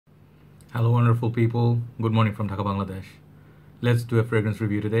Hello wonderful people, good morning from Dhaka, Bangladesh. Let's do a fragrance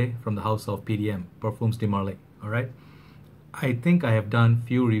review today from the house of PDM, Parfums de Marly, alright? I think I have done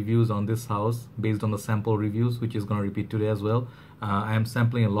few reviews on this house based on the sample reviews, which is going to repeat today as well. I am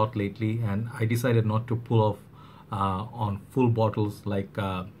sampling a lot lately and I decided not to pull off on full bottles like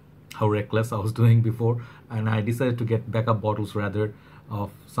how reckless I was doing before, and I decided to get backup bottles rather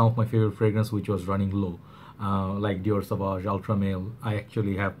of some of my favorite fragrance which was running low. Like Dior Sauvage, Ultra Male. I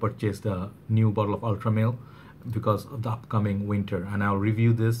actually have purchased a new bottle of Ultra Male because of the upcoming winter, and I'll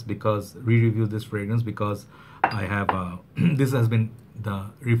review this because re-review this fragrance because I have this has been the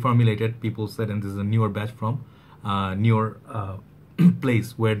reformulated, people said, and this is a newer batch from newer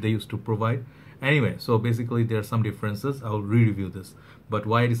place where they used to provide. Anyway, so basically there are some differences. I'll re-review this. But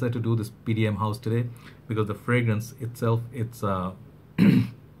why I decided to do this PDM house today, because the fragrance itself, it's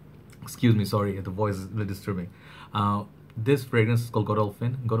excuse me, sorry, the voice is a little disturbing. This fragrance is called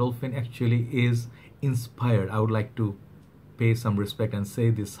Godolphin. Godolphin actually is inspired. I would like to pay some respect and say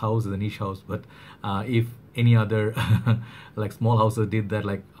this house is a niche house, but if any other like small houses did that,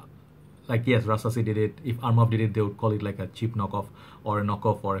 like yes, Rasasi did it, if Armaf did it, they would call it like a cheap knockoff or a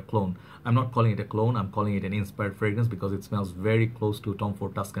knockoff or a clone. I'm not calling it a clone, I'm calling it an inspired fragrance because it smells very close to Tom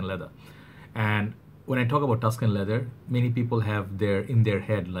Ford Tuscan Leather. And when I talk about Tuscan Leather, many people have in their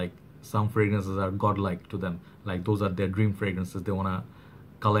head like some fragrances are godlike to them, like those are their dream fragrances they want to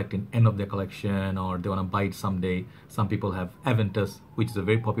collect in end of their collection, or they want to buy it someday. Some people have Aventus, which is a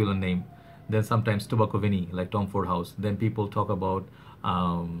very popular name. Then sometimes Tobacco Vini, like Tom Ford House. Then people talk about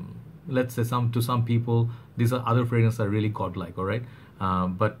let's say to some people these are other fragrances are really godlike, all right?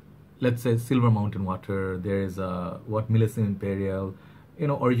 But let's say Silver Mountain Water, there is what Millésime Imperial,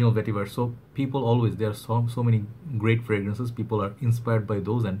 original vetiver. So people always, there are so many great fragrances, people are inspired by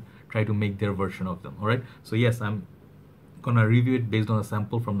those and try to make their version of them, all right? So yes, I'm gonna review it based on a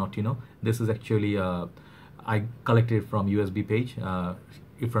sample from Notino. This is actually I collected from USB page.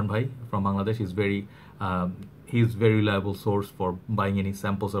 Ifran Bhai from Bangladesh is he's very reliable source for buying any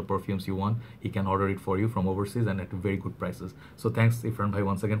samples or perfumes you want. He can order it for you from overseas and at very good prices. So thanks Ifran Bhai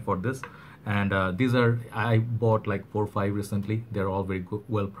once again for this. And these are, I bought like 4 or 5 recently. They're all very good,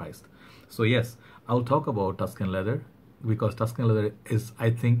 well priced. So yes, I'll talk about Tuscan Leather because Tuscan Leather is,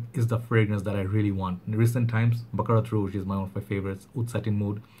 I think, is the fragrance that I really want. In recent times, Baccarat Rouge is one of my favorites. Oud Satin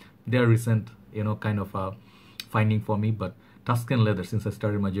Mood, they are recent, kind of finding for me. But Tuscan Leather, since I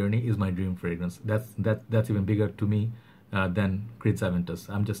started my journey, is my dream fragrance. That's even bigger to me than Creed's Aventus.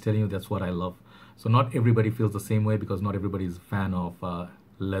 I'm just telling you, that's what I love. So not everybody feels the same way because not everybody is a fan of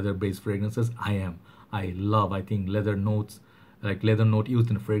leather-based fragrances. I am. I think leather notes, like leather note used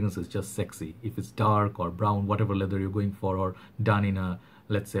in a fragrance is just sexy. If it's dark or brown, whatever leather you're going for, or done in a,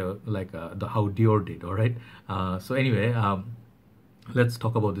 let's say, like how Dior did, all right? So anyway, let's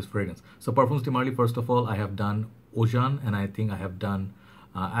talk about this fragrance. So Parfums de Marly, first of all, I have done Ojan, and I think I have done,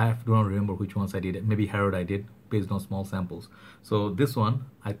 I don't remember which ones I did. Maybe Harrod I did, based on small samples. So this one,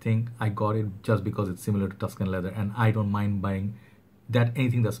 I think I got it just because it's similar to Tuscan Leather, and I don't mind buying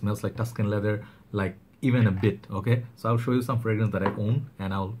anything that smells like Tuscan Leather, like even a bit, okay? So I'll show you some fragrance that I own,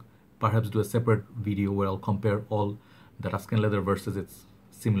 and I'll perhaps do a separate video where I'll compare all the Tuscan Leather versus its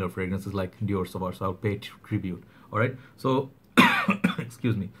similar fragrances like Dior Sauvage. So I'll pay tribute, all right? So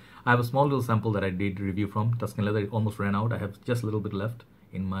excuse me, I have a small little sample that I did review from Tuscan Leather. It almost ran out. I have just a little bit left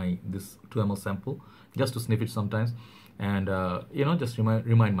in my this 2 ml sample, just to sniff it sometimes, and just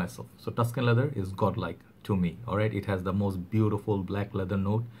remind myself. So Tuscan Leather is godlike to me, all right? It has the most beautiful black leather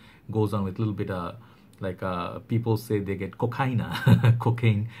note, goes on with a little bit like people say they get cocaine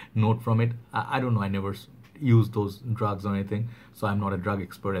note from it. I don't know, I never use those drugs or anything, so I'm not a drug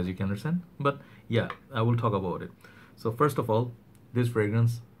expert, as you can understand, but yeah, I will talk about it. So first of all, this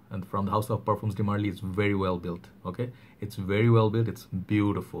fragrance and from the house of Parfums de Marly is very well built, okay? It's very well built, it's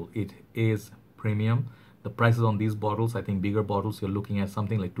beautiful, it is premium. The prices on these bottles, I think bigger bottles, you're looking at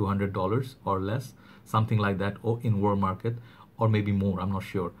something like $200 or less, something like that, or in world market, or maybe more, I'm not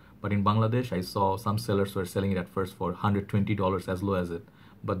sure. But in Bangladesh, I saw some sellers were selling it at first for $120, as low as it,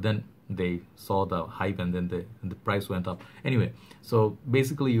 but then they saw the hype and then the price went up. Anyway, so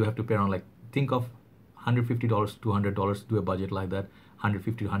basically you have to pay around, like, think of $150, $200, do a budget like that,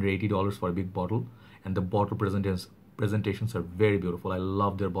 $150, $180 for a big bottle, and the bottle presentations are very beautiful. I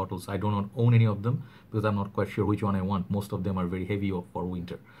love their bottles. I do not own any of them because I'm not quite sure which one I want. Most of them are very heavy for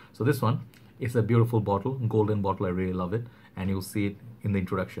winter. So this one, it's a beautiful bottle, golden bottle. I really love it, and you'll see it in the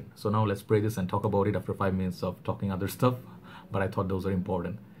introduction. So now let's spray this and talk about it after 5 minutes of talking other stuff, but I thought those are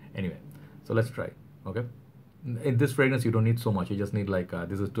important. Anyway, so let's try, okay? In this fragrance, you don't need so much. You just need like,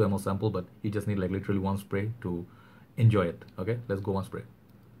 this is 2 ml sample, but you just need like literally 1 spray to enjoy it, okay? Let's go 1 spray.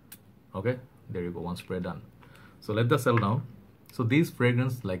 Okay, there you go, one spray done. So let that settle down. So these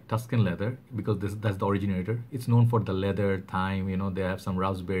fragrance like Tuscan Leather, because that's the originator, it's known for the leather, thyme, you know, they have some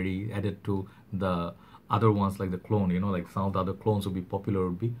raspberry added to the other ones, like the clone, you know, like some of the other clones would be popular,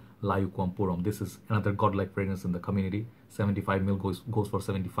 would be Layuquam Purum. This is another godlike fragrance in the community. 75 mil goes for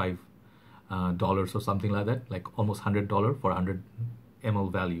 $75 or something like that, like almost $100 for 100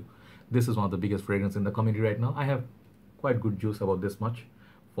 ml value. This is one of the biggest fragrance in the community right now. I have quite good juice about this much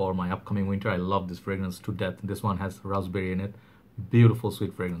for my upcoming winter. I love this fragrance to death. This one has raspberry in it. Beautiful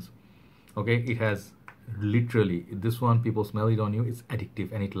sweet fragrance. Okay, it has literally, this one, people smell it on you, it's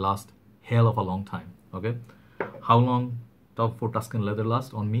addictive and it lasts hell of a long time. Okay, how long top 4 Tuscan Leather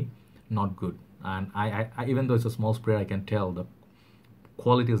lasts on me? Not good. And I even though it's a small spray, I can tell the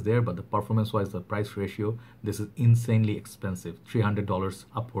quality is there, but the performance wise, the price ratio, this is insanely expensive. $300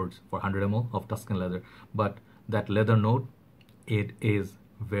 upwards for 100 ml of Tuscan Leather. But that leather note, it is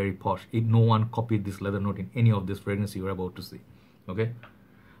very posh. No one copied this leather note in any of this fragrance you are about to see. Okay,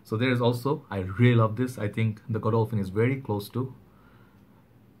 so there is also, I really love this. I think the Godolphin is very close to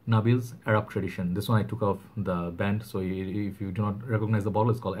Nabil's Arab Tradition. This one I took off the band, so if you do not recognize the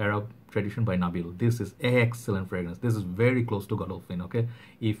bottle, it's called Arab Tradition by Nabil. This is excellent fragrance. This is very close to Godolphin. Okay,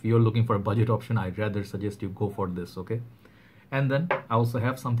 if you're looking for a budget option, I'd rather suggest you go for this. Okay, and then I also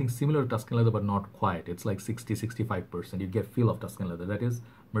have something similar to Tuscan Leather, but not quite. It's like 60-65%. You get feel of Tuscan Leather. That is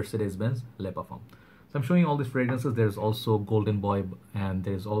Mercedes-Benz Le Parfum. So I'm showing all these fragrances. There's also Golden Boy, and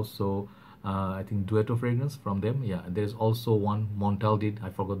there's also I think Duetto fragrance from them. Yeah, there's also one Montal did. I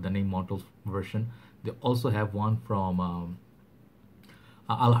forgot the name, Montal's version. They also have one from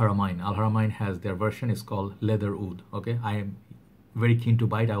Al Haramain. Al Haramain has their version. It's called Leather Oud. Okay, I am very keen to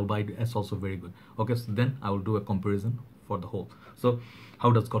buy it. I will buy it. It's also very good. Okay, so then I will do a comparison for the whole. So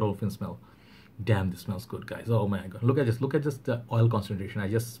how does Godolphin smell? Damn, this smells good, guys. Oh my god, look at just the oil concentration. I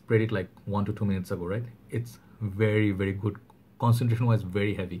just sprayed it like 1 to 2 minutes ago, right? It's very, very good. Concentration wise,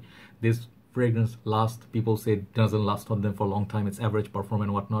 very heavy. This fragrance lasts, people say it doesn't last on them for a long time, it's average perform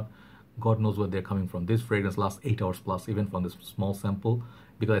and whatnot. God knows where they're coming from. This fragrance lasts 8 hours plus, even from this small sample,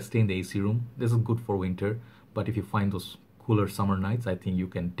 because I stay in the AC room. This is good for winter, but if you find those cooler summer nights, I think you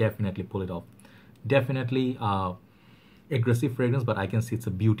can definitely pull it off. Definitely aggressive fragrance, but I can see it's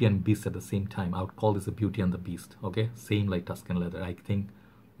a beauty and beast at the same time. I would call this a beauty and the beast. Okay, same like Tuscan Leather. I think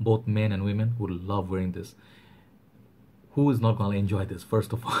both men and women would love wearing this. Who is not going to enjoy this?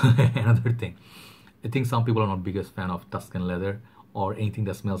 First of all, another thing, I think some people are not biggest fan of Tuscan Leather or anything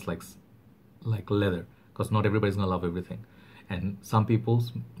that smells like leather, because not everybody's gonna love everything. And some people,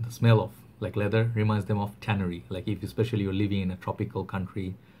 the smell of like leather reminds them of tannery. Like if especially you're living in a tropical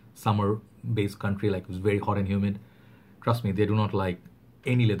country, summer based country, like it's very hot and humid, trust me, they do not like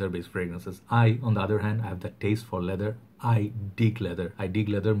any leather based fragrances. I, on the other hand, I have the taste for leather. I dig leather. I dig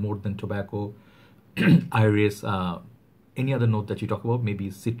leather more than tobacco, iris, any other note that you talk about, maybe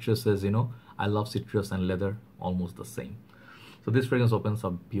citruses, you know. I love citrus and leather almost the same. So this fragrance opens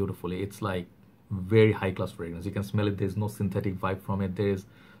up beautifully. It's like very high class fragrance. You can smell it. There's no synthetic vibe from it. There is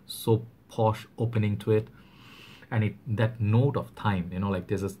so posh opening to it. And that note of thyme, you know, like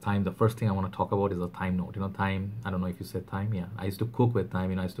there's this thyme. The first thing I want to talk about is a thyme note. You know, thyme, I don't know if you said thyme. Yeah, I used to cook with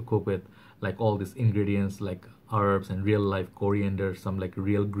thyme. You know, I used to cook with like all these ingredients like herbs and real life coriander, some like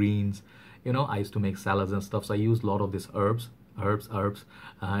real greens. You know, I used to make salads and stuff. So I use a lot of these herbs,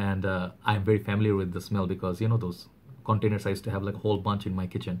 and I'm very familiar with the smell because, you know, those containers I used to have like a whole bunch in my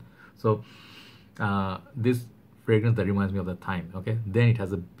kitchen. So this fragrance that reminds me of the thyme. Okay, then it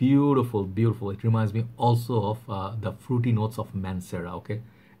has a beautiful, it reminds me also of the fruity notes of Mancera. Okay,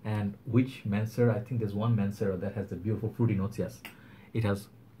 and which Mancera? I think there's one Mancera that has the beautiful fruity notes. Yes, it has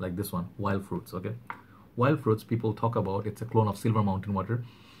like this one, wild fruits. Okay, wild fruits, people talk about it's a clone of Silver Mountain Water,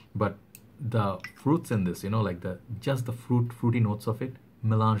 but the fruits in this, you know, like just the fruity notes of it,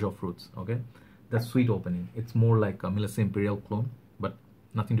 melange of fruits. Okay, that sweet opening, it's more like a Melissa Imperial clone, but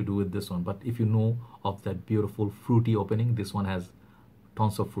nothing to do with this one. But if you know of that beautiful fruity opening, this one has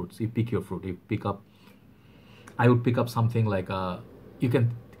tons of fruits. You pick your fruit, you pick up, I would pick up something like you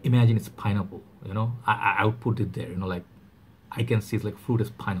can imagine it's pineapple, you know. I would put it there, you know, like I can see it's like fruit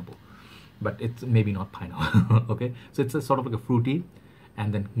is pineapple, but it's maybe not pineapple. Okay, so it's a sort of like a fruity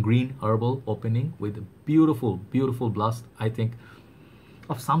and then green herbal opening with a beautiful blast, I think,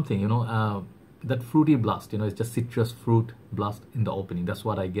 of something, you know, that fruity blast, you know, it's just citrus fruit blast in the opening. That's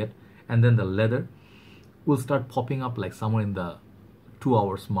what I get. And then the leather will start popping up like somewhere in the 2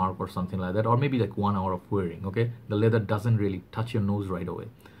 hours mark or something like that, or maybe like 1 hour of wearing. Okay, the leather doesn't really touch your nose right away.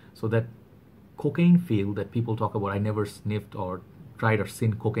 So that cocaine feel that people talk about, I never sniffed or tried or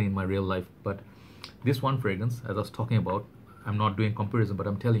seen cocaine in my real life, but this one fragrance, as I was talking about, I'm not doing comparison, but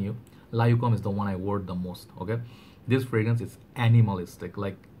I'm telling you, Layucom is the one I wore the most. Okay, this fragrance is animalistic,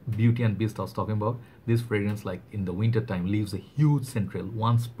 like Beauty and Beast I was talking about. This fragrance, like in the winter time, leaves a huge scent trail.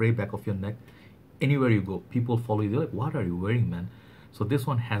 One spray back of your neck, anywhere you go, people follow you. They're like, "What are you wearing, man?" So this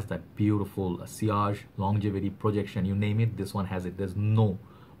one has that beautiful sillage, longevity, projection, you name it. This one has it. There's no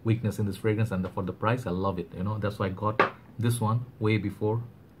weakness in this fragrance, and for the price, I love it. You know, that's why I got this one way before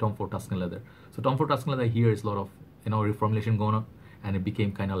Tom Ford Tuscan Leather. So Tom Ford Tuscan Leather, here is a lot of, you know, reformulation going on, and it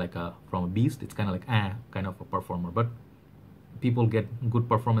became kind of like a, from a beast, it's kind of like kind of a performer. But people get good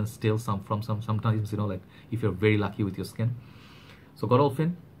performance still sometimes, you know, like if you're very lucky with your skin. So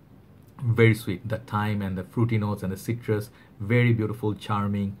Godolphin, very sweet. The thyme and the fruity notes and the citrus, very beautiful,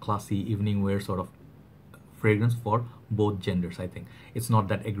 charming, classy evening wear sort of fragrance for both genders. I think it's not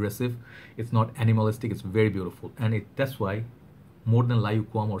that aggressive, it's not animalistic, it's very beautiful. And that's why more than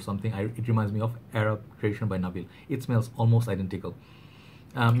Layuquam or something, it reminds me of Arab Tradition by Nabil. It smells almost identical.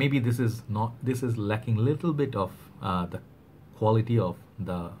 Maybe this is lacking a little bit of the quality of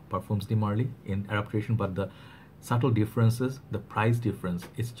the Parfums de Marly in Arab Tradition, but the subtle differences, the price difference,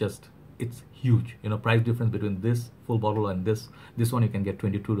 it's huge. You know, price difference between this full bottle and this one, you can get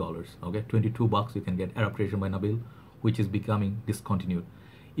 $22. Okay, $22 you can get Arab Tradition by Nabil, which is becoming discontinued.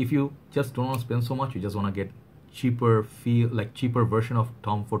 If you just don't want to spend so much, you just want to get cheaper version of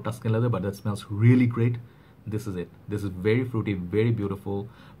Tom Ford Tuscan Leather, but that smells really great, this is it. This is very fruity, very beautiful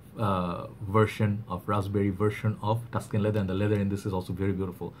version of raspberry version of Tuscan Leather, and the leather in this is also very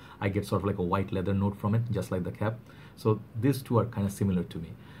beautiful. I get sort of like a white leather note from it, just like the cap. So these two are kind of similar to me.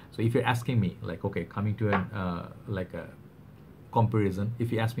 So if you're asking me, like, okay, coming to an like a comparison,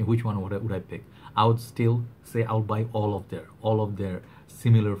 if you ask me which one would I pick, I would still say I'll buy all of their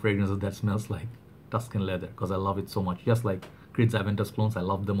similar fragrances that smells like Tuscan Leather, because I love it so much. Just like Creed's Aventus clones, I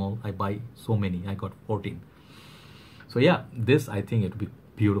love them all. I buy so many. I got 14. So yeah, this, I think it would be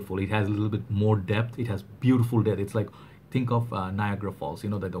beautiful. It has a little bit more depth. It has beautiful depth. It's like, think of Niagara Falls, you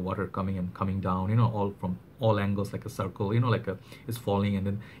know, that the water coming down, you know, all from all angles, like a circle, you know, like it's falling, and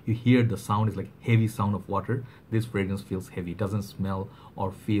then you hear the sound is like heavy sound of water. This fragrance feels heavy. It doesn't smell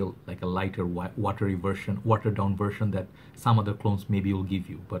or feel like a lighter, watery version, watered down version that some other clones maybe will give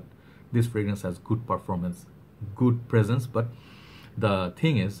you. But this fragrance has good performance, good presence. But the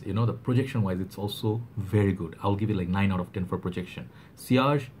thing is, you know, the projection wise, it's also very good. I'll give it like 9 out of 10 for projection.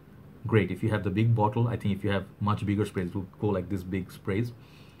 Sillage, great. If you have the big bottle, I think if you have much bigger sprays, it will go like this big sprays.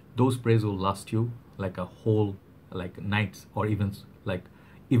 Those sprays will last you like a whole, like nights or even like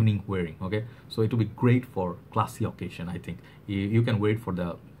evening wearing. Okay, so it will be great for classy occasion. I think you can wear it for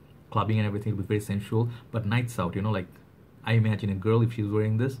the clubbing and everything. It will be very sensual. But nights out, you know, like I imagine a girl, if she's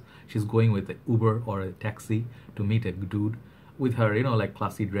wearing this, she's going with an Uber or a taxi to meet a dude with her, you know, like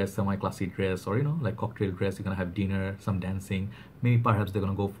classy dress, semi-classy dress, or, you know, like cocktail dress. You're gonna have dinner, some dancing, maybe perhaps they're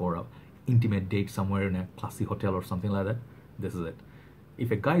gonna go for a intimate date somewhere in a classy hotel or something like that. This is it. If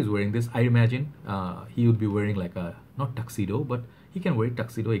a guy is wearing this, I imagine he would be wearing like a, not tuxedo, but he can wear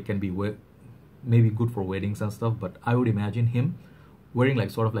tuxedo. It can be maybe good for weddings and stuff, but I would imagine him wearing like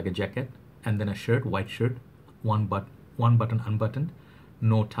sort of like a jacket and then a shirt, white shirt, one button unbuttoned,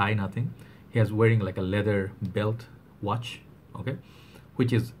 no tie, nothing. He has wearing like a leather belt watch, okay,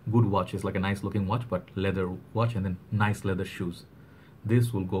 which is good watch. It's like a nice looking watch, but leather watch, and then nice leather shoes.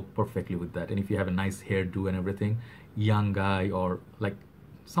 This will go perfectly with that. And if you have a nice hairdo and everything, young guy or like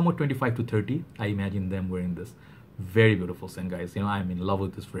somewhat 25 to 30, I imagine them wearing this. Very beautiful scent, guys. You know, I'm in love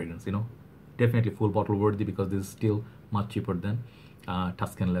with this fragrance. You know, definitely full bottle worthy, because this is still much cheaper than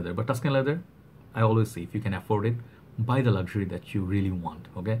Tuscan Leather. But Tuscan Leather, I always say, if you can afford it, buy the luxury that you really want.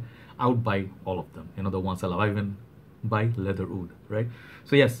 Okay, I would buy all of them. You know, the ones I love. I even buy leather oud, right?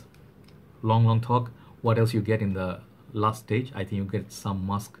 So yes, long talk. What else you get in the last stage? I think you get some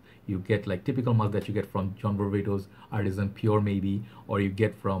musk. You get like typical musk that you get from John Barbato's Artisan Pure maybe, or you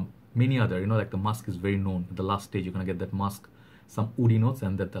get from many other, you know, like the musk is very known. At the last stage, you're gonna get that musk, some woody notes,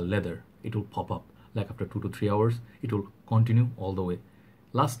 and that the leather, it will pop up like after 2 to 3 hours. It will continue all the way.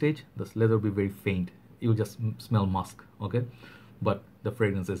 Last stage, this leather will be very faint. You'll just smell musk, okay? But the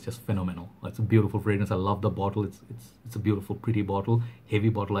fragrance is just phenomenal. It's a beautiful fragrance. I love the bottle. It's a beautiful, pretty bottle, heavy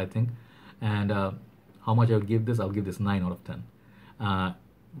bottle, I think. And how much I would give this? I'll give this 9 out of 10.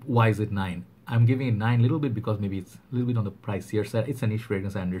 Why is it 9? I'm giving it 9 a little bit because maybe it's a little bit on the pricier side. It's a niche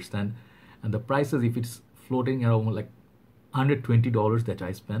fragrance, I understand. And the prices, if it's floating around like $120 that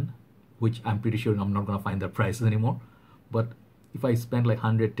I spend, which I'm pretty sure I'm not gonna find the prices anymore. But if I spend like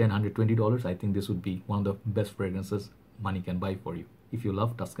 $110, $120, I think this would be one of the best fragrances money can buy for you if you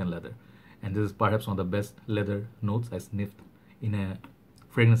love Tuscan Leather. And this is perhaps one of the best leather notes I sniffed in a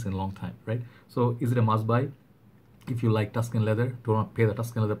fragrance in a long time, right? So is it a must buy? if you like Tuscan leather, do not pay the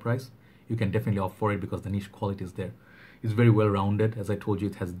Tuscan leather price, you can definitely opt for it because the niche quality is there. It's very well rounded. As I told you,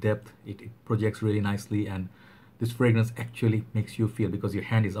 it has depth, it projects really nicely, and this fragrance actually makes you feel, because your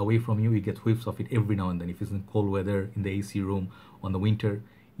hand is away from you, you get whiffs of it every now and then. If it's in cold weather, in the AC room, on the winter,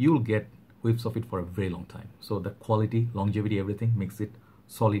 you'll get whiffs of it for a very long time. So the quality, longevity, everything makes it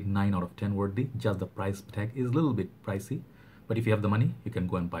solid 9 out of 10 worthy. Just the price tag is a little bit pricey, but if you have the money, you can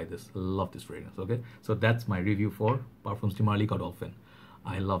go and buy this. Love this fragrance. Okay, so that's my review for Parfums de Marly Godolphin.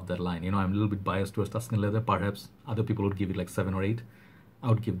 I love that line. You know, I'm a little bit biased towards Tuscan leather. Perhaps other people would give it like 7 or 8. I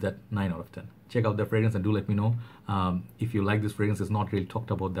would give that 9 out of 10. Check out the fragrance and do let me know if you like this fragrance. It's not really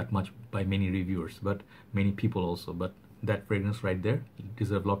talked about that much by many reviewers, but many people also. But that fragrance right there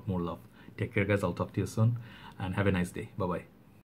deserves a lot more love. Take care, guys. I'll talk to you soon, and have a nice day. Bye bye.